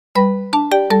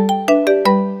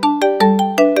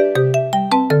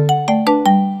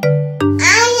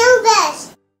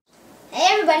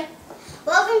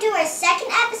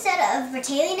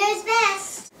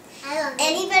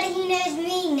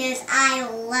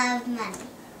love money.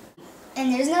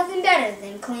 And there's nothing better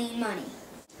than clean money.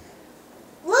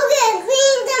 We're gonna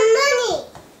clean the money.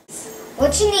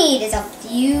 What you need is a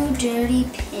few dirty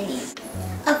pennies.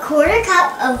 A quarter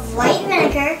cup of white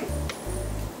vinegar.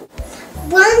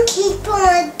 1 teaspoon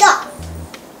of salt.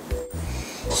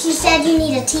 She said you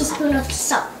need a teaspoon of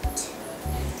salt.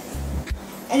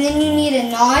 And then you need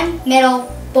a non-metal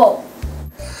bowl.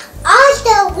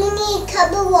 Also, we need a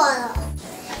cup of water.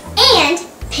 And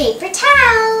paper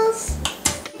towels.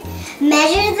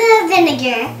 Measure the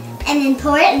vinegar and then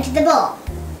pour it into the bowl.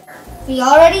 We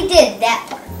already did that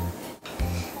part.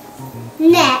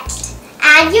 Next,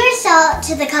 add your salt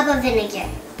to the cup of vinegar.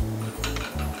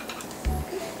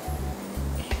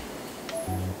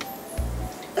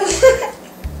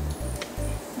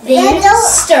 Then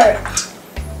stir it.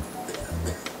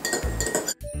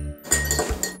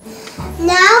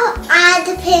 Now add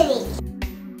the pennies.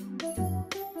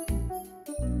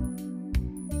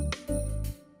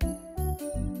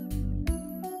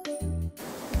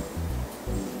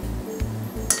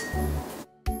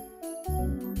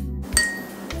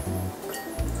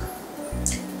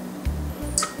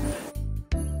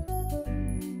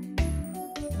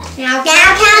 Now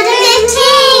count to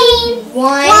 15. 1,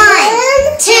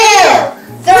 2,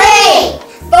 3,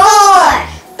 4,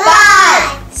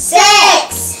 5,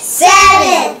 6,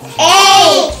 7,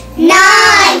 8,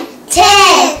 9,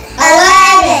 10,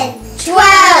 11,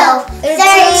 12,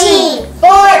 13,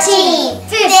 14,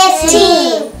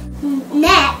 15.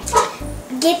 Next,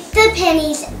 get the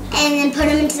pennies and then put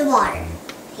them into the water.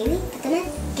 Hayley,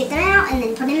 get them out and then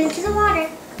put them into the water.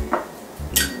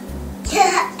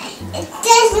 It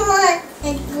doesn't want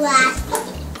a glass.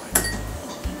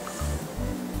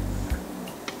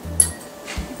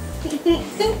 Hey,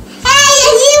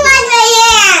 you want my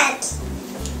hand?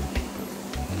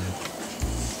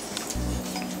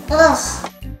 Ugh.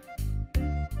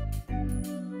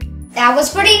 That was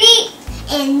pretty neat.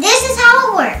 And this is how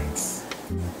it works.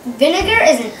 Vinegar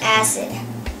is an acid.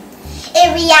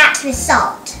 It reacts with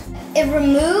salt. It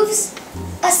removes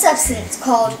a substance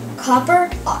called copper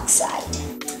oxide.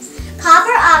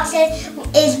 Copper oxide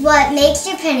is what makes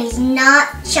your pennies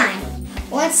not shiny.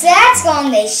 Once that's gone,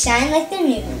 they shine like they're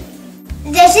new.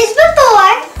 This is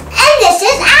before and this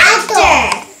is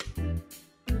after.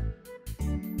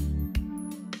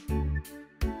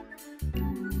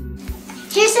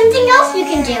 Here's something else you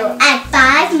can do. Add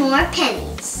 5 more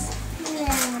pennies.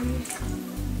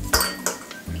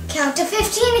 Count to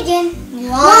 15 again.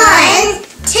 1,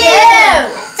 2,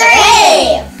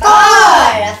 3, 4,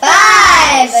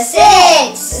 5,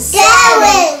 6, 7,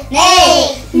 8,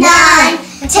 9,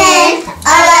 10,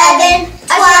 11,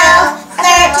 12,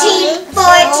 13,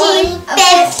 14,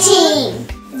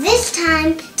 15. This time,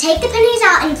 take the pennies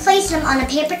out and place them on a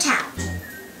paper towel.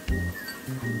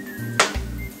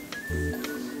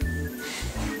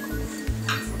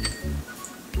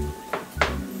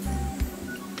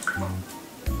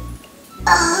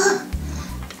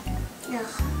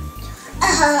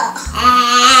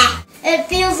 It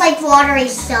feels like watery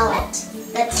salt.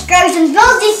 That's gross and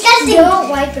smells disgusting. Don't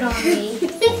wipe it on me.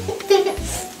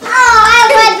 Oh, I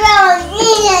wipe it on me.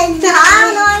 I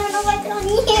don't know, I'm gonna wipe it on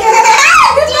you.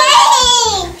 Dang!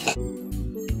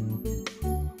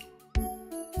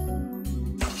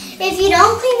 If you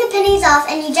don't clean the pennies off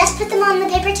and you just put them on the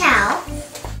paper towel,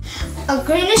 A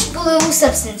greenish blue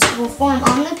substance will form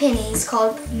on the pennies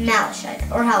called malachite,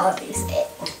 or however you say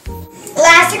it.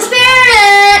 Last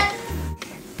experiment!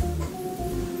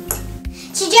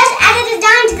 she just added a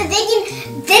dime to the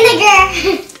vinegar.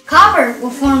 Copper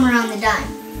will form around the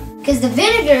dime, because the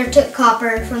vinegar took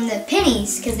copper from the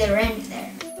pennies because they were in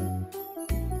there.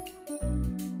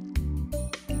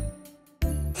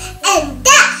 And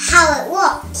that's how it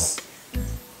works.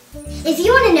 If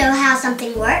you want to know how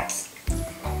something works,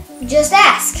 Just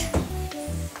ask.